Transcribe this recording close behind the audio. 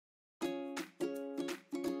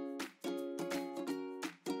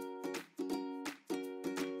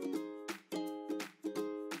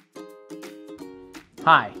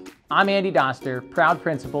Hi, I'm Andy Doster, proud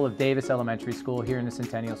principal of Davis Elementary School here in the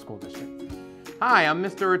Centennial School District. Hi, I'm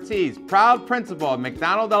Mr. Ortiz, proud principal of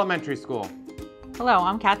McDonald Elementary School. Hello,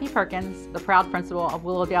 I'm Kathy Perkins, the proud principal of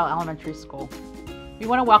Willowdale Elementary School. We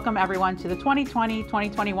want to welcome everyone to the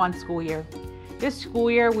 2020-2021 school year. This school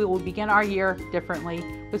year, we will begin our year differently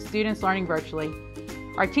with students learning virtually.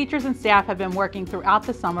 Our teachers and staff have been working throughout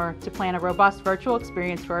the summer to plan a robust virtual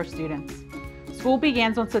experience for our students. School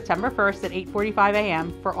begins on September 1st at 8:45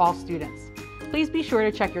 a.m. for all students. Please be sure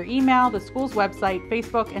to check your email, the school's website,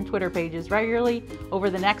 Facebook, and Twitter pages regularly over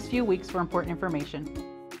the next few weeks for important information.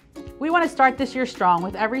 We want to start this year strong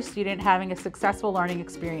with every student having a successful learning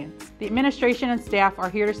experience. The administration and staff are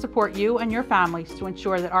here to support you and your families to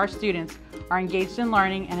ensure that our students are engaged in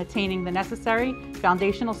learning and attaining the necessary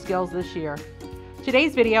foundational skills this year.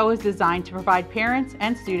 Today's video is designed to provide parents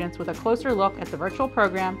and students with a closer look at the virtual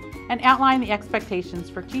program and outline the expectations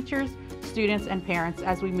for teachers, students, and parents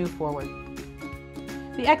as we move forward.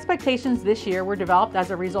 The expectations this year were developed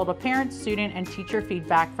as a result of parent, student, and teacher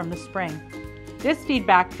feedback from the spring. This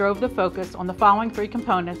feedback drove the focus on the following three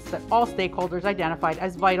components that all stakeholders identified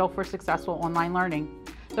as vital for successful online learning.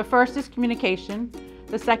 The first is communication,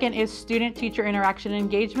 the second is student-teacher interaction and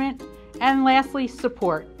engagement, and lastly,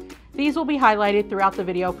 support. These will be highlighted throughout the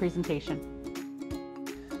video presentation.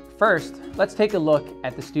 First, let's take a look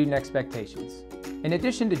at the student expectations. In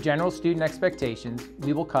addition to general student expectations,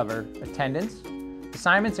 we will cover attendance,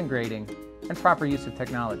 assignments and grading, and proper use of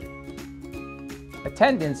technology.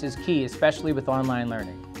 Attendance is key, especially with online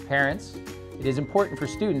learning. Parents, it is important for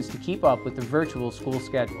students to keep up with the virtual school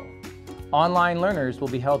schedule. Online learners will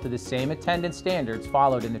be held to the same attendance standards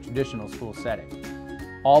followed in the traditional school setting.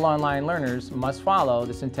 All online learners must follow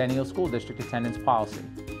the Centennial School District attendance policy.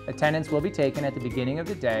 Attendance will be taken at the beginning of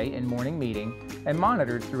the day in morning meeting and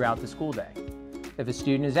monitored throughout the school day. If a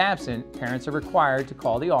student is absent, parents are required to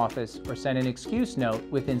call the office or send an excuse note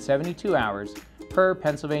within 72 hours per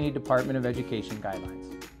Pennsylvania Department of Education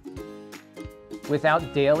guidelines.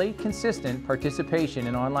 Without daily, consistent participation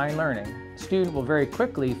in online learning, a student will very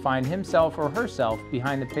quickly find himself or herself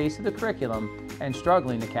behind the pace of the curriculum and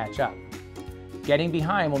struggling to catch up. Getting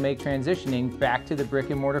behind will make transitioning back to the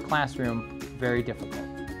brick-and-mortar classroom very difficult.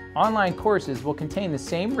 Online courses will contain the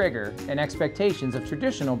same rigor and expectations of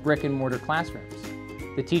traditional brick-and-mortar classrooms.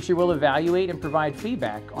 The teacher will evaluate and provide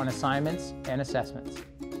feedback on assignments and assessments.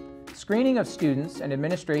 Screening of students and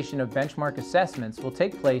administration of benchmark assessments will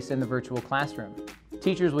take place in the virtual classroom.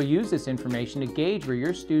 Teachers will use this information to gauge where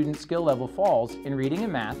your student's skill level falls in reading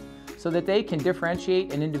and math so that they can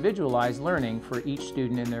differentiate and individualize learning for each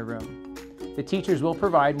student in their room. The teachers will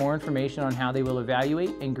provide more information on how they will evaluate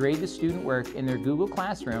and grade the student work in their Google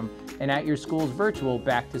Classroom and at your school's virtual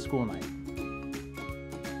back-to-school night.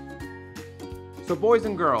 So boys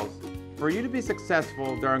and girls, for you to be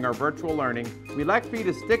successful during our virtual learning, we'd like for you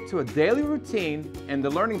to stick to a daily routine and the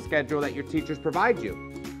learning schedule that your teachers provide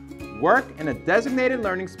you. Work in a designated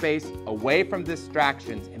learning space away from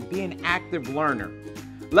distractions and be an active learner.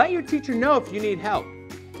 Let your teacher know if you need help.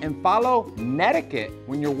 And follow netiquette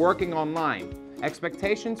when you're working online.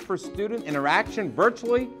 Expectations for student interaction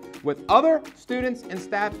virtually with other students and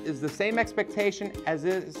staff is the same expectation as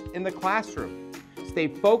is in the classroom. Stay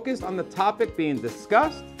focused on the topic being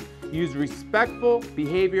discussed. Use respectful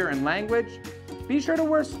behavior and language. Be sure to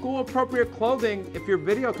wear school-appropriate clothing if you're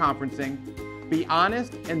video conferencing. Be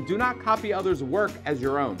honest and do not copy others' work as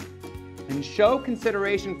your own. And show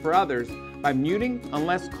consideration for others by muting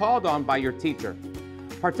unless called on by your teacher.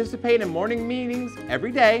 Participate in morning meetings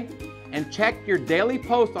every day and check your daily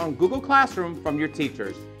post on Google Classroom from your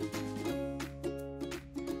teachers.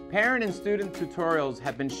 Parent and student tutorials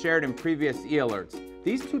have been shared in previous e-alerts.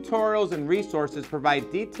 These tutorials and resources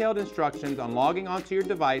provide detailed instructions on logging onto your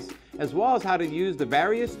device as well as how to use the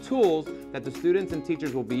various tools that the students and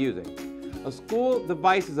teachers will be using. A school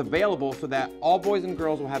device is available so that all boys and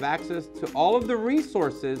girls will have access to all of the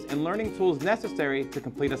resources and learning tools necessary to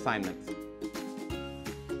complete assignments.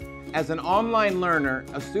 As an online learner,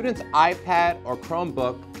 a student's iPad or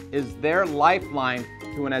Chromebook is their lifeline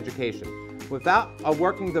to an education. Without a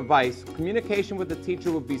working device, communication with the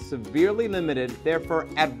teacher will be severely limited, therefore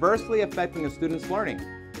adversely affecting a student's learning.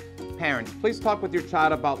 Parents, please talk with your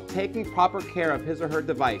child about taking proper care of his or her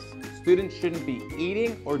device. Students shouldn't be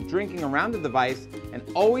eating or drinking around the device and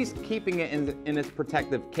always keeping it in its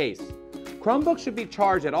protective case. Chromebooks should be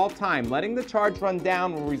charged at all times. Letting the charge run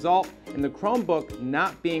down will result in the Chromebook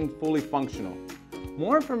not being fully functional.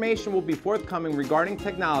 More information will be forthcoming regarding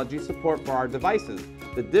technology support for our devices.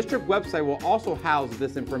 The district website will also house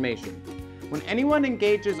this information. When anyone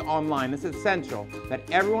engages online, it's essential that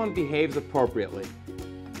everyone behaves appropriately.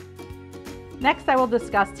 Next, I will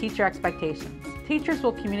discuss teacher expectations. Teachers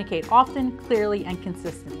will communicate often, clearly, and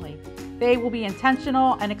consistently. They will be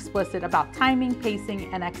intentional and explicit about timing,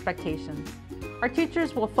 pacing, and expectations. Our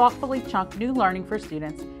teachers will thoughtfully chunk new learning for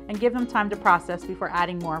students and give them time to process before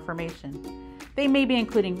adding more information. They may be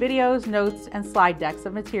including videos, notes, and slide decks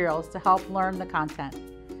of materials to help learn the content.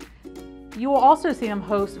 You will also see them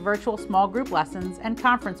host virtual small group lessons and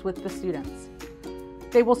conference with the students.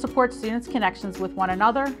 They will support students' connections with one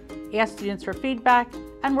another, ask students for feedback,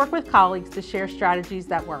 and work with colleagues to share strategies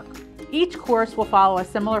that work. Each course will follow a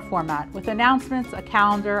similar format with announcements, a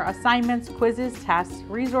calendar, assignments, quizzes, tests,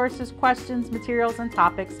 resources, questions, materials, and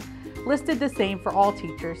topics listed the same for all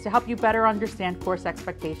teachers to help you better understand course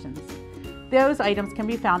expectations. Those items can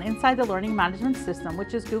be found inside the Learning Management System,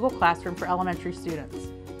 which is Google Classroom for elementary students.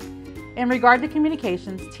 In regard to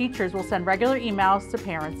communications, teachers will send regular emails to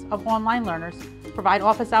parents of online learners, provide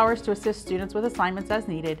office hours to assist students with assignments as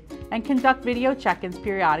needed, and conduct video check-ins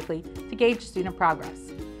periodically to gauge student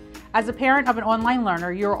progress. As a parent of an online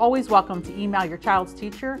learner, you are always welcome to email your child's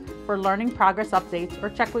teacher for learning progress updates or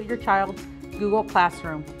check with your child's Google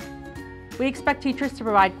Classroom. We expect teachers to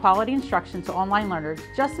provide quality instruction to online learners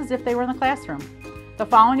just as if they were in the classroom. The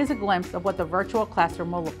following is a glimpse of what the virtual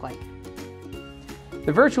classroom will look like.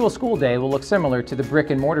 The virtual school day will look similar to the brick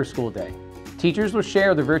and mortar school day. Teachers will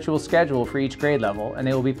share the virtual schedule for each grade level, and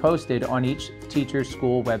they will be posted on each teacher's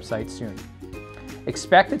school website soon.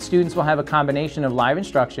 Expect that students will have a combination of live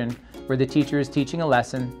instruction, where the teacher is teaching a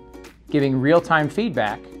lesson, giving real-time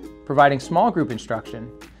feedback, providing small group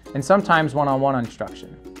instruction, and sometimes one-on-one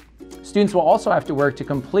instruction. Students will also have to work to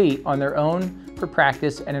complete on their own for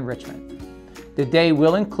practice and enrichment. The day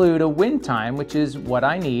will include a win time, which is what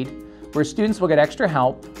I need, where students will get extra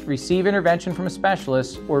help, receive intervention from a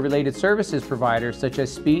specialist or related services providers such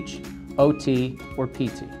as speech, OT, or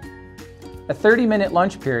PT. A 30-minute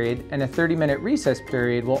lunch period and a 30-minute recess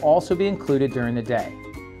period will also be included during the day.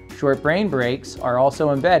 Short brain breaks are also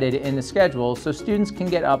embedded in the schedule so students can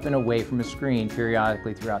get up and away from a screen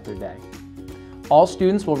periodically throughout their day. All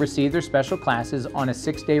students will receive their special classes on a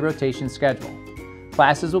 6-day rotation schedule.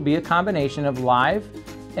 Classes will be a combination of live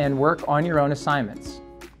and work on your own assignments.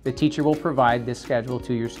 The teacher will provide this schedule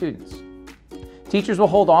to your students. Teachers will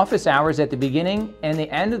hold office hours at the beginning and the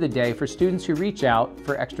end of the day for students who reach out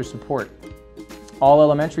for extra support. All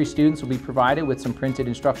elementary students will be provided with some printed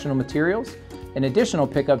instructional materials, and additional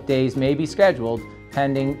pickup days may be scheduled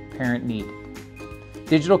pending parent need.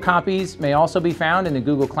 Digital copies may also be found in the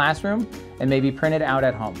Google Classroom and may be printed out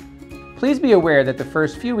at home. Please be aware that the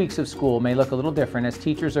first few weeks of school may look a little different as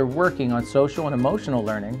teachers are working on social and emotional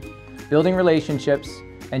learning, building relationships,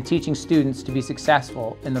 and teaching students to be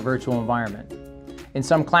successful in the virtual environment. In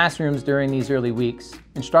some classrooms during these early weeks,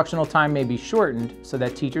 instructional time may be shortened so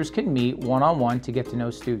that teachers can meet one-on-one to get to know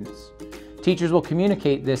students. Teachers will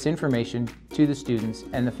communicate this information to the students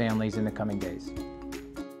and the families in the coming days.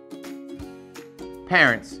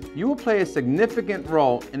 Parents, you will play a significant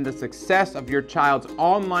role in the success of your child's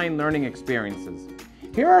online learning experiences.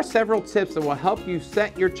 Here are several tips that will help you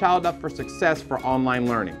set your child up for success for online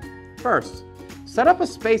learning. First, set up a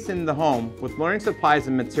space in the home with learning supplies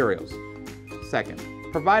and materials. Second,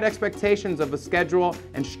 provide expectations of a schedule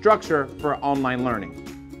and structure for online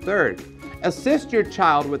learning. Third, assist your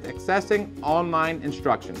child with accessing online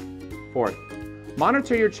instruction. Fourth,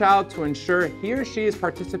 monitor your child to ensure he or she is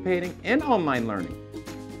participating in online learning.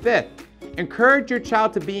 Fifth, encourage your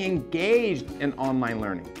child to be engaged in online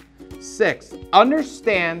learning. Sixth,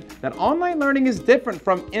 understand that online learning is different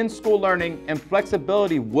from in-school learning and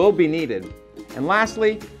flexibility will be needed. And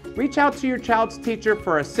lastly, reach out to your child's teacher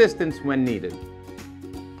for assistance when needed.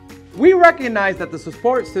 We recognize that the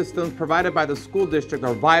support systems provided by the school district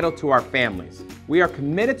are vital to our families. We are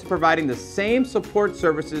committed to providing the same support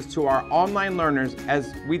services to our online learners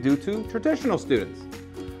as we do to traditional students.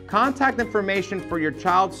 Contact information for your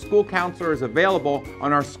child's school counselor is available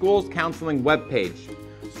on our school's counseling webpage.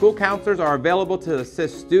 School counselors are available to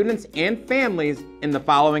assist students and families in the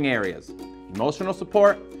following areas: emotional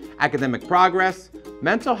support, academic progress,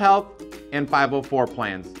 mental health, and 504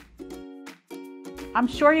 plans. I'm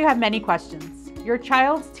sure you have many questions. Your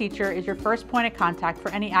child's teacher is your first point of contact for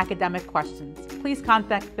any academic questions. Please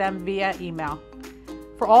contact them via email.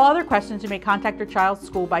 For all other questions, you may contact your child's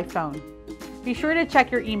school by phone. Be sure to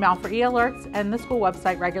check your email for e-alerts and the school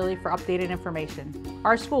website regularly for updated information.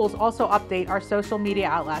 Our schools also update our social media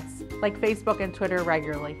outlets like Facebook and Twitter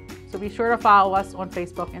regularly, so be sure to follow us on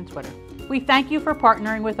Facebook and Twitter. We thank you for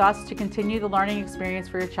partnering with us to continue the learning experience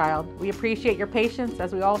for your child. We appreciate your patience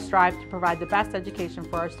as we all strive to provide the best education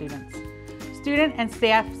for our students. Student and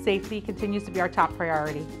staff safety continues to be our top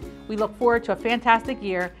priority. We look forward to a fantastic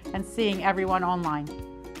year and seeing everyone online.